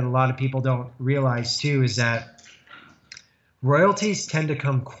I think that a lot of people don't realize too is that royalties tend to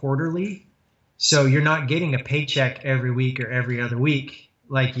come quarterly. So you're not getting a paycheck every week or every other week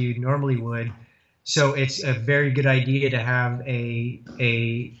like you normally would. So it's a very good idea to have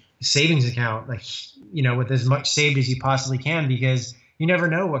a savings account, with as much saved as you possibly can, because you never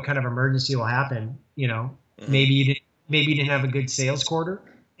know what kind of emergency will happen. Mm-hmm. Maybe you didn't have a good sales quarter,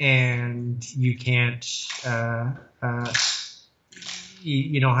 and you can't,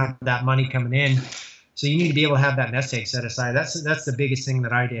 you don't have that money coming in. So you need to be able to have that nest egg set aside. That's the biggest thing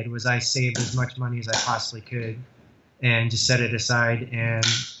that I did, was I saved as much money as I possibly could and just set it aside, and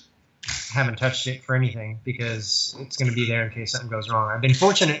haven't touched it for anything, because it's going to be there in case something goes wrong. I've been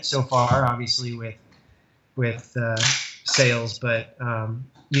fortunate so far, obviously, with sales, but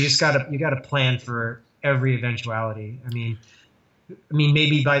you gotta plan for every eventuality. I mean,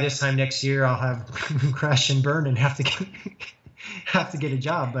 maybe by this time next year I'll have crash and burn and have to get a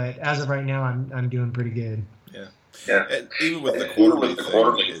job. But as of right now, I'm doing pretty good. Yeah. And even with the quarterly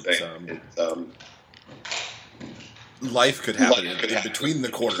thing, life could happen in between the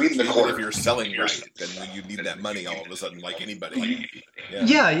quarters. Even if you're selling right, then you need that money all of a sudden, like anybody.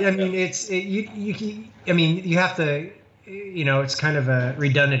 Yeah. I mean, you have to. It's kind of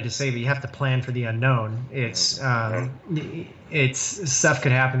redundant to say, but you have to plan for the unknown. It's stuff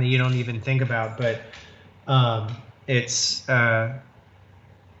could happen that you don't even think about, but it's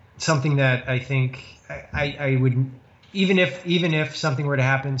something that I think I would even if something were to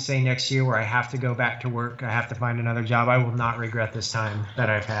happen, say next year, where I have to go back to work, I have to find another job, I will not regret this time that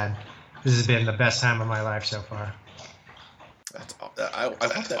I've had. This has been the best time of my life so far. I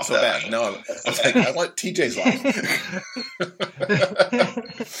want that so bad. No, I was like, I want TJ's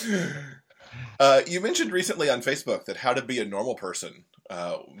life. You mentioned recently on Facebook that How to Be a Normal Person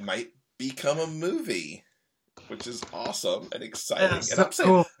might become a movie, which is awesome and exciting. Yeah, and so I'm saying,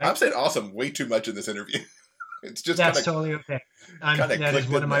 cool. I'm saying awesome way too much in this interview. It's just that's totally okay. That is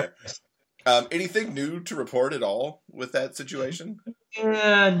one of my. Anything new to report at all with that situation?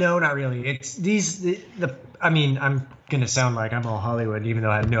 No, not really. It's I mean, I'm gonna sound like I'm all Hollywood, even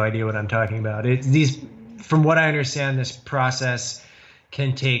though I have no idea what I'm talking about. From what I understand, this process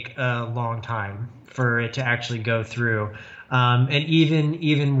can take a long time for it to actually go through. And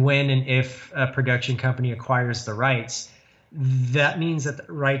even when and if a production company acquires the rights, that means that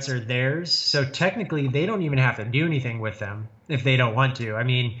the rights are theirs. So technically, they don't even have to do anything with them if they don't want to. I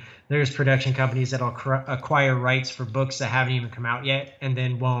mean, there's production companies that'll acquire rights for books that haven't even come out yet, and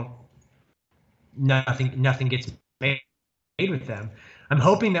then nothing gets made with them. I'm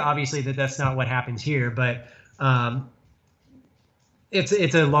hoping that obviously that's not what happens here, but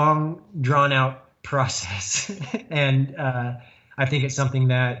it's a long, drawn out process, and I think it's something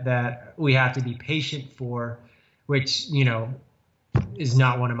that we have to be patient for, which is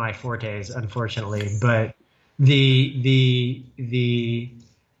not one of my fortes, unfortunately. But the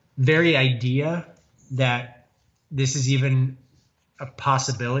very idea that this is even a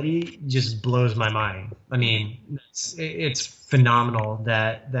possibility just blows my mind. I mean, it's phenomenal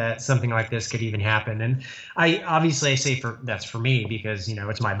that something like this could even happen. And I say that's for me because,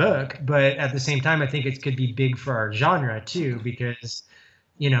 it's my book, but at the same time, I think it could be big for our genre too, because,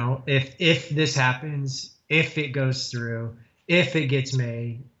 if this happens, if it goes through, if it gets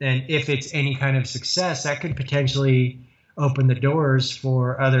made, and if it's any kind of success, that could potentially open the doors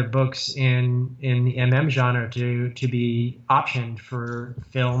for other books in the MM genre to be optioned for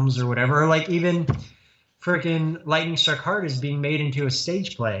films or whatever. Like even freaking Lightning Struck Heart is being made into a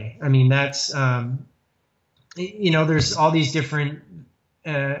stage play. I mean, that's there's all these different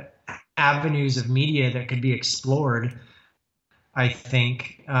avenues of media that could be explored, I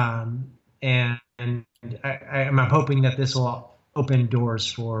think, and I'm hoping that this will open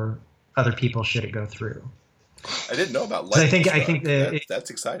doors for other people should it go through. I didn't know about Lightning Struck. I think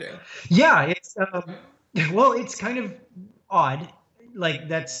that's exciting. Yeah, it's it's kind of odd. Like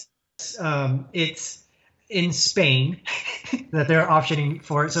it's in Spain that they're optioning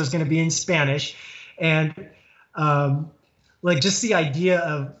for it, so it's going to be in Spanish, and just the idea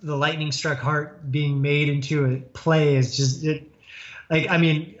of the Lightning Struck Heart being made into a play is just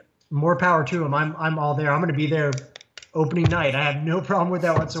more power to them. I'm all there. I'm going to be there opening night. I have no problem with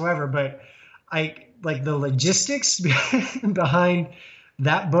that whatsoever. But the logistics behind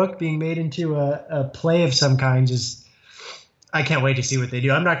that book being made into a play of some kind, I can't wait to see what they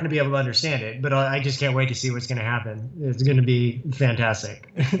do. I'm not going to be able to understand it, but I just can't wait to see what's going to happen. It's going to be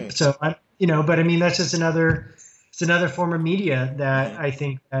fantastic. So, but I mean, that's just it's another form of media that I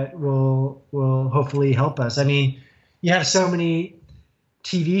think that will hopefully help us. I mean, you have so many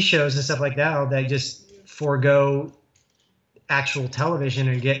TV shows and stuff like that just forego actual television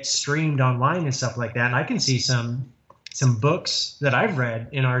and get streamed online and stuff like that. And I can see some books that I've read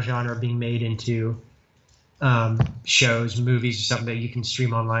in our genre being made into shows, movies, or something that you can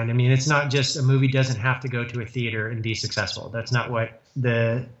stream online. I mean, it's not just a movie doesn't have to go to a theater and be successful. That's not what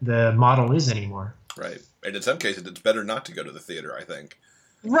the model is anymore. Right. And in some cases, it's better not to go to the theater, I think.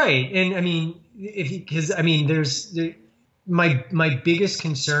 Right. And I mean, my biggest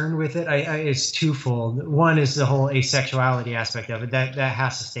concern with it is twofold. One is the whole asexuality aspect of it. That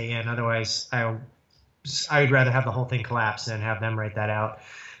has to stay in. Otherwise, I would rather have the whole thing collapse than have them write that out.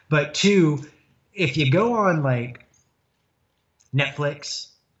 But two, if you go on like Netflix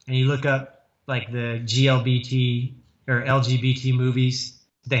and you look up like the GLBT or LGBT movies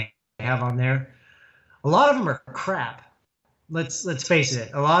they have on there, a lot of them are crap. Let's face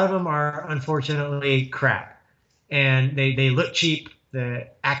it. A lot of them are unfortunately crap. And they look cheap. The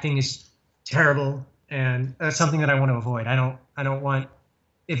acting is terrible, and that's something that I want to avoid. I don't want,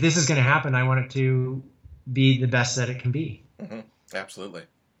 if this is going to happen, I want it to be the best that it can be. Mm-hmm. Absolutely.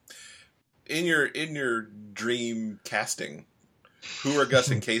 In your dream casting, who are Gus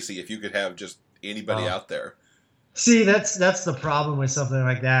and Casey? If you could have just anybody out there. See, that's the problem with something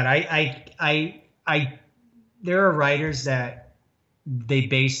like that. I there are writers that they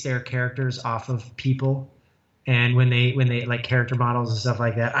base their characters off of people. And when they like character models and stuff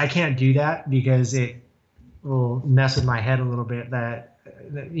like that, I can't do that because it will mess with my head a little bit. That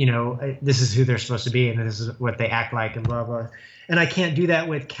this is who they're supposed to be and this is what they act like and blah, blah. And I can't do that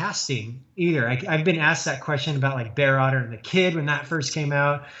with casting either. I've been asked that question about like Bear Otter and the Kid when that first came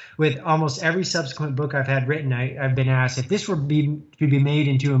out. With almost every subsequent book I've had written, I've been asked, if this were to be made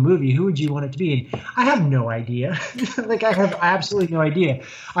into a movie, who would you want it to be? And I have no idea. Like, I have absolutely no idea.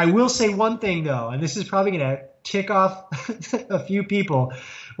 I will say one thing, though, and this is probably going to tick off a few people.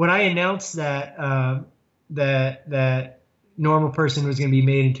 When I announced that that Normal Person was going to be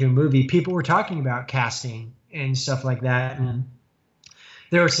made into a movie, people were talking about casting and stuff like that. And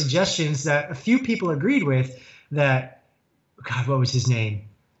there were suggestions that a few people agreed with that. God, what was his name?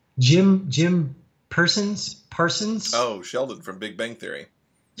 Jim Parsons? Oh, Sheldon from Big Bang Theory.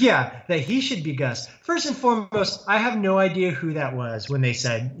 Yeah, that he should be Gus. First and foremost, I have no idea who that was when they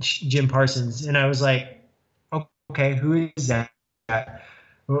said Jim Parsons. And I was like, okay, who is that?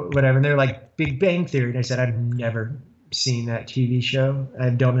 Whatever. And they're like, Big Bang Theory. And I said, I've never seen that TV show. I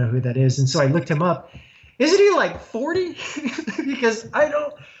don't know who that is. And so I looked him up. Isn't he like 40? Because I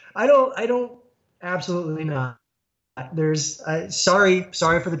don't, absolutely not. There's sorry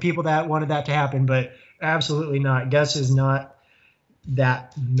for the people that wanted that to happen, but absolutely not. Gus is not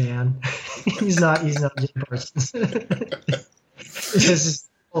that man. he's not Jim Parsons. He's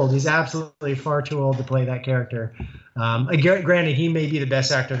old. He's absolutely far too old to play that character. Granted, he may be the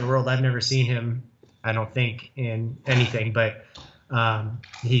best actor in the world. I've never seen him, I don't think, in anything, but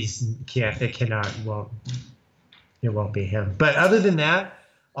it won't be him. But other than that,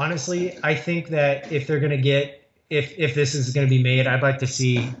 honestly, I think that if they're going to get, if this is going to be made, I'd like to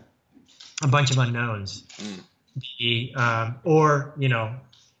see a bunch of unknowns. Or,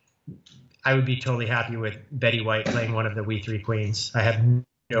 I would be totally happy with Betty White playing one of the We Three Queens. I have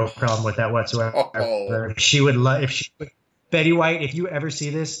no problem with that whatsoever. Betty White, if you ever see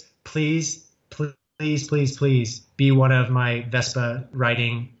this, please be one of my Vespa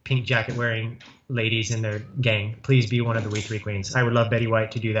riding, pink jacket wearing ladies in their gang. Please be one of the We Three Queens. I would love Betty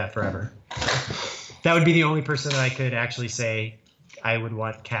White to do that forever. That would be the only person that I could actually say I would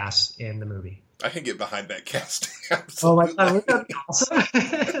want cast in the movie. I can get behind that casting. Oh my God, wouldn't that be awesome?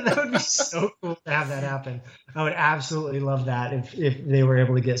 That would be so cool to have that happen. I would absolutely love that if they were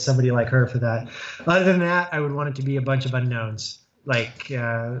able to get somebody like her for that. Other than that, I would want it to be a bunch of unknowns. Like,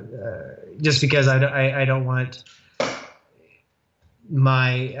 just because I don't want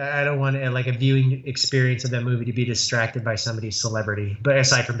like a viewing experience of that movie to be distracted by somebody's celebrity, but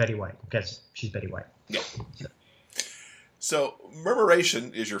aside from Betty White, because she's Betty White. Yeah. So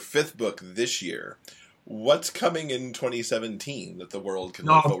Murmuration is your 5th book this year. What's coming in 2017 that the world can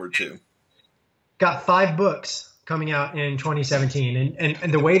look forward to? Got 5 books coming out in 2017,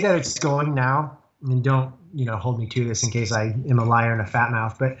 and the way that it's going now, and don't hold me to this in case I am a liar and a fat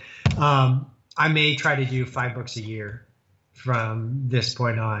mouth, but I may try to do 5 books a year from this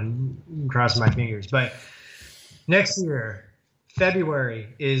point on, cross my fingers. But next year, February,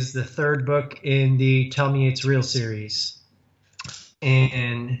 is the 3rd book in the Tell Me It's Real series.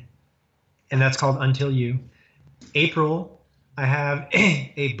 And that's called Until You. April, I have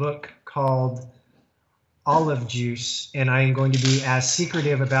a book called Olive Juice, and I am going to be as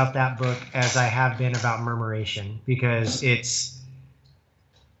secretive about that book as I have been about Murmuration, because it's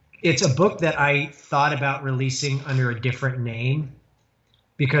a book that I thought about releasing under a different name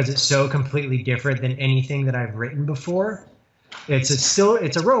because it's so completely different than anything that I've written before. It's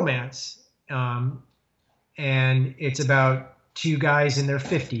a romance, and it's about 2 guys in their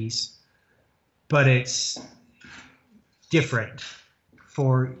 50s, but it's different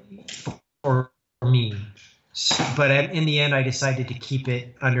for me. But in the end, I decided to keep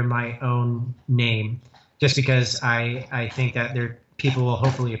it under my own name, just because I think that people will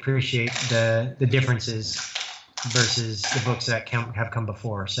hopefully appreciate the differences versus the books that have come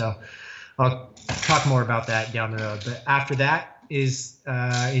before. So I'll talk more about that down the road. But after that is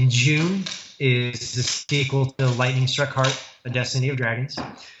in June is the sequel to Lightning Struck Heart, A Destiny of Dragons.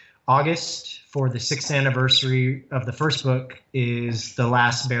 August, for the 6th anniversary of the first book, is the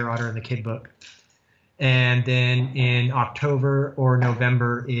last Bear Otter and the Kid book. And then in October or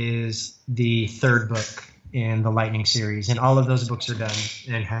November is the 3rd book in the Lightning series. And all of those books are done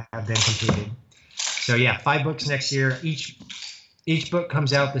and have been completed. So yeah, 5 books next year. Each book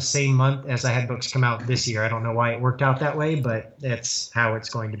comes out the same month as I had books come out this year. I don't know why it worked out that way, but that's how it's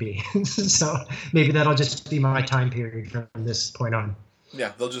going to be. So maybe that'll just be my time period from this point on.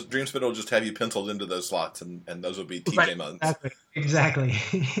 Yeah, Dreamspin will just have you penciled into those slots, and those will be TJ months. Exactly.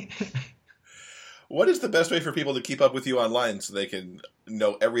 What is the best way for people to keep up with you online so they can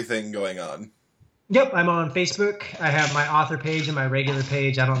know everything going on? Yep, I'm on Facebook. I have my author page and my regular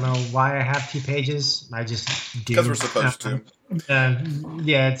page. I don't know why I have 2 pages. I just do. Because we're supposed to.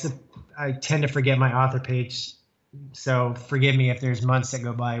 Yeah, I tend to forget my author page. So forgive me if there's months that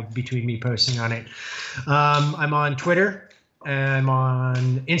go by between me posting on it. I'm on Twitter. I'm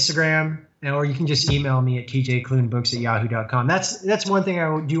on Instagram. Or you can just email me at tjkloonbooks@yahoo.com. That's one thing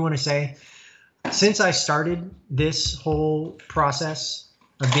I do want to say. Since I started this whole process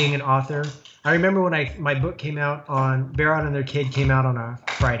of being an author, I remember when my book came out on Bear Out and Their Kid came out on a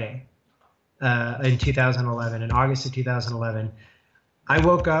Friday in 2011, in August of 2011. I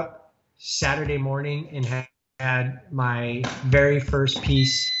woke up Saturday morning and had my very first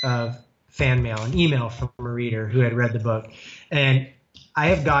piece of fan mail, an email from a reader who had read the book. And I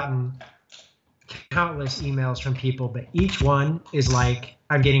have gotten countless emails from people, but each one is like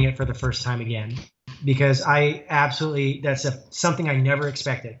I'm getting it for the first time again, because that's something I never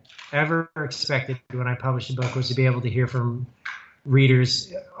ever expected when I published a book, was to be able to hear from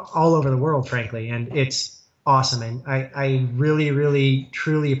readers all over the world, frankly. And it's awesome. And I really, really,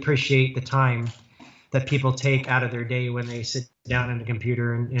 truly appreciate the time that people take out of their day when they sit down on the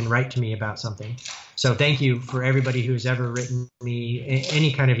computer and write to me about something. So thank you for everybody who's ever written me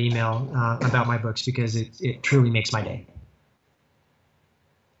any kind of email about my books, because it truly makes my day.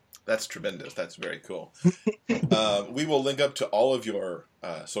 That's tremendous. That's very cool. We will link up to all of your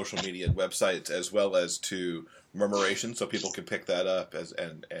social media and websites, as well as to Murmuration, so people can pick that up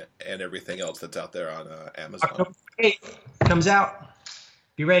and everything else that's out there on Amazon. October 8th comes out.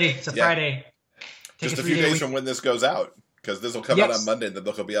 Be ready. It's a Friday. Just a few days from when this goes out, because this will come out on Monday and the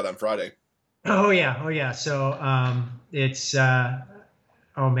book will be out on Friday. Oh yeah. So it's oh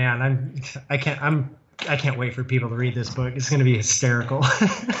man, I can't wait for people to read this book. It's going to be hysterical.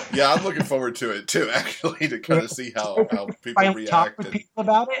 Yeah, I'm looking forward to it too, actually, to kind of see how people react. Talk with people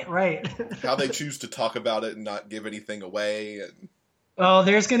about it, right? How they choose to talk about it and not give anything away. And oh,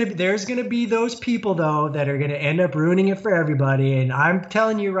 there's gonna be those people though that are gonna end up ruining it for everybody. And I'm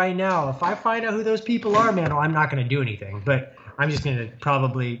telling you right now, if I find out who those people are, man, I'm not gonna do anything. But I'm just gonna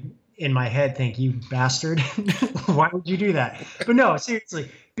probably in my head think, you bastard, why would you do that? But no, seriously,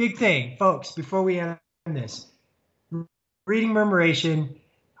 big thing, folks. Before we end this, reading Murmuration,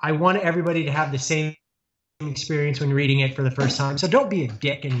 I want everybody to have the same experience when reading it for the first time. So don't be a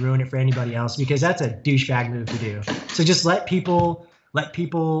dick and ruin it for anybody else, because that's a douchebag move to do. So just let people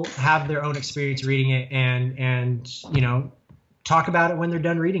have their own experience reading it, and talk about it when they're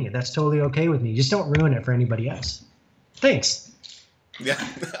done reading it. That's totally okay with me. Just don't ruin it for anybody else. Thanks. Yeah,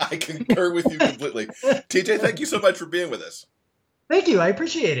 I concur with you completely. TJ, thank you so much for being with us. Thank you. I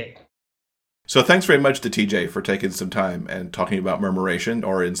appreciate it. So thanks very much to TJ for taking some time and talking about Murmuration,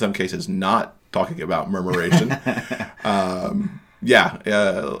 or in some cases not talking about Murmuration.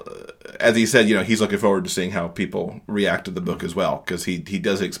 As he said, he's looking forward to seeing how people react to the book as well, because he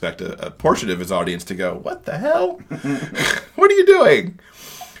does expect a portion of his audience to go, "What the hell? What are you doing?"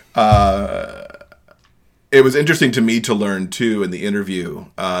 It was interesting to me to learn, too, in the interview,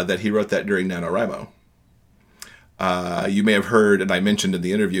 that he wrote that during NaNoWriMo. You may have heard, and I mentioned in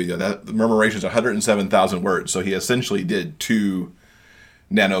the interview, that Murmuration is 107,000 words, so he essentially did 2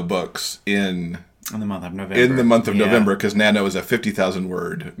 Nano books in the month of November. November, because Nano is a 50,000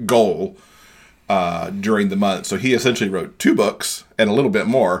 word goal during the month. So he essentially wrote 2 books and a little bit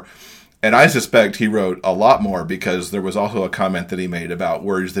more. And I suspect he wrote a lot more, because there was also a comment that he made about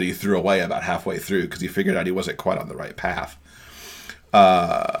words that he threw away about halfway through, because he figured out he wasn't quite on the right path.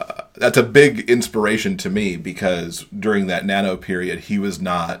 That's a big inspiration to me, because during that Nano period, he was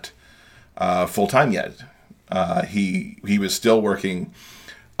not full-time yet. He was still working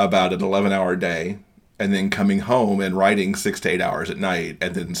about an 11-hour day, and then coming home and writing 6 to 8 hours at night,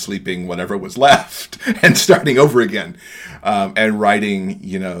 and then sleeping whatever was left and starting over again, and writing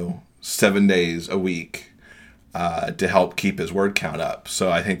 7 days a week to help keep his word count up.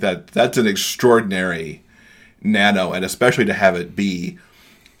 So I think that's an extraordinary Nano, and especially to have it be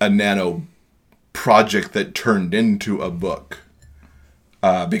a Nano project that turned into a book.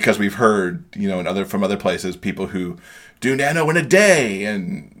 Because we've heard, from other places, people who do Nano in a day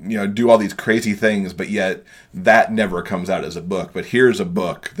and, do all these crazy things, but yet that never comes out as a book. But here's a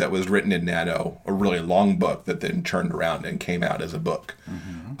book that was written in Nano, a really long book that then turned around and came out as a book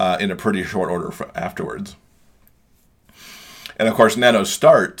in a pretty short order afterwards. And of course, Nano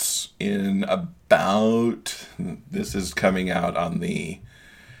starts in about, this is coming out on the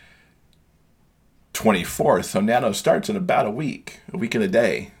 24th, so Nano starts in about a week and a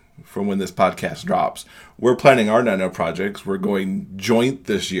day from when this podcast drops. We're planning our Nano projects. We're going joint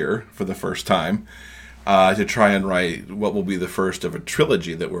this year for the first time to try and write what will be the first of a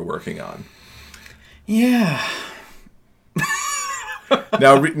trilogy that we're working on. Yeah.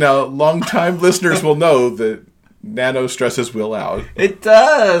 Now, long-time listeners will know that Nano stresses Will out. It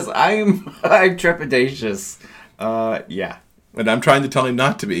does. I'm trepidatious. Yeah. And I'm trying to tell him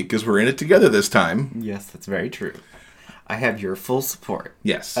not to be, because we're in it together this time. Yes, that's very true. I have your full support.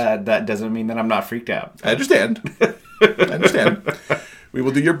 Yes. That doesn't mean that I'm not freaked out. I understand. We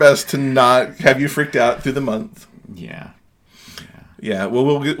will do your best to not have you freaked out through the month. Yeah. Yeah.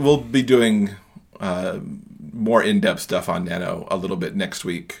 Well, we'll be doing more in-depth stuff on Nano a little bit next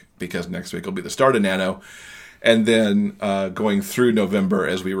week, because next week will be the start of Nano. And then going through November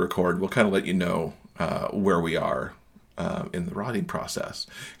as we record, we'll kind of let you know where we are in the writing process.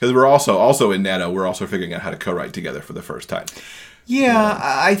 Because we're also in Nano, we're also figuring out how to co-write together for the first time. Yeah,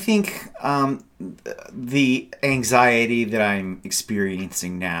 I think the anxiety that I'm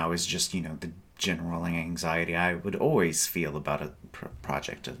experiencing now is just, the general anxiety I would always feel about a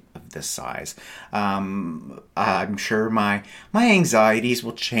project of this size. I'm sure my anxieties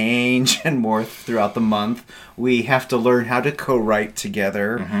will change and morph throughout the month. We have to learn how to co-write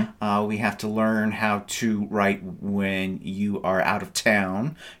together. Mm-hmm. We have to learn how to write when you are out of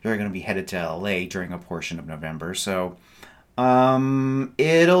town. You're going to be headed to LA during a portion of November, so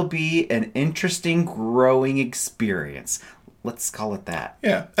it'll be an interesting growing experience. Let's call it that.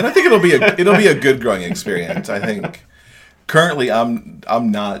 Yeah, and I think it'll be a good growing experience. I think currently I'm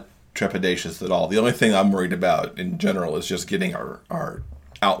not trepidatious at all. The only thing I'm worried about in general is just getting our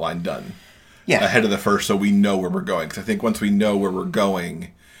outline done ahead of the first, so we know where we're going. Because I think once we know where we're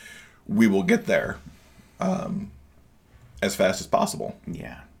going, we will get there as fast as possible.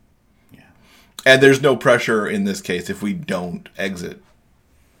 Yeah. And there's no pressure in this case if we don't exit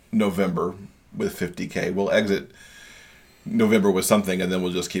November with 50K. We'll exit November with something, and then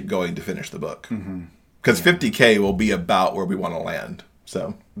we'll just keep going to finish the book. Because 50K will be about where we want to land.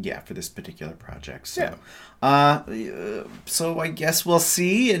 So yeah, for this particular project. So, so I guess we'll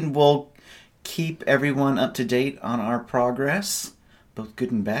see, and we'll keep everyone up to date on our progress, both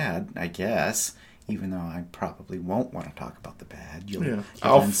good and bad, I guess. Even though I probably won't want to talk about the bad.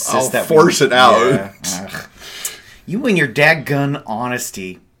 I'll force it out. Yeah. You and your dadgun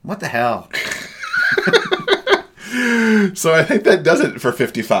honesty. What the hell? So I think that does it for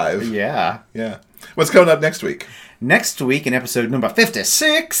 55. Yeah. What's coming up next week? Next week, in episode number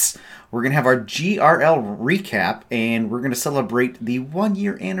 56, we're going to have our GRL recap, and we're going to celebrate the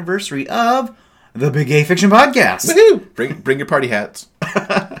 1-year anniversary of the Big Gay Fiction Podcast. Woohoo! Bring your party hats.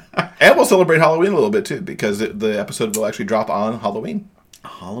 And we'll celebrate Halloween a little bit, too, because the episode will actually drop on Halloween.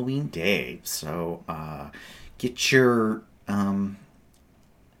 Halloween Day. So get your... I'm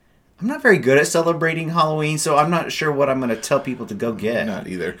not very good at celebrating Halloween, so I'm not sure what I'm going to tell people to go get. Not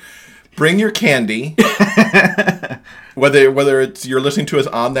either. Bring your candy. Whether it's you're listening to us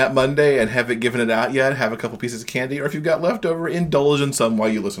on that Monday and haven't given it out yet, have a couple pieces of candy, or if you've got leftover, indulge in some while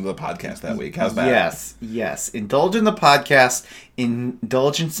you listen to the podcast that week. How's that? Yes. Indulge in the podcast,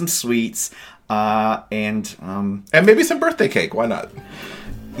 indulge in some sweets, and maybe some birthday cake. Why not?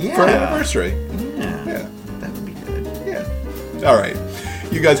 Yeah. For an anniversary. Yeah. That would be good. Yeah. All right.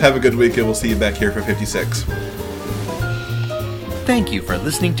 You guys have a good week, and we'll see you back here for 56. Thank you for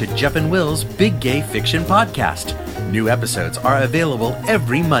listening to Jeff and Will's Big Gay Fiction Podcast. New episodes are available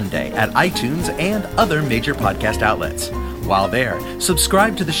every Monday at iTunes and other major podcast outlets. While there,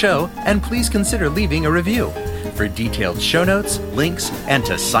 subscribe to the show and please consider leaving a review. For detailed show notes, links, and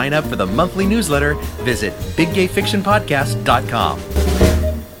to sign up for the monthly newsletter, visit biggayfictionpodcast.com.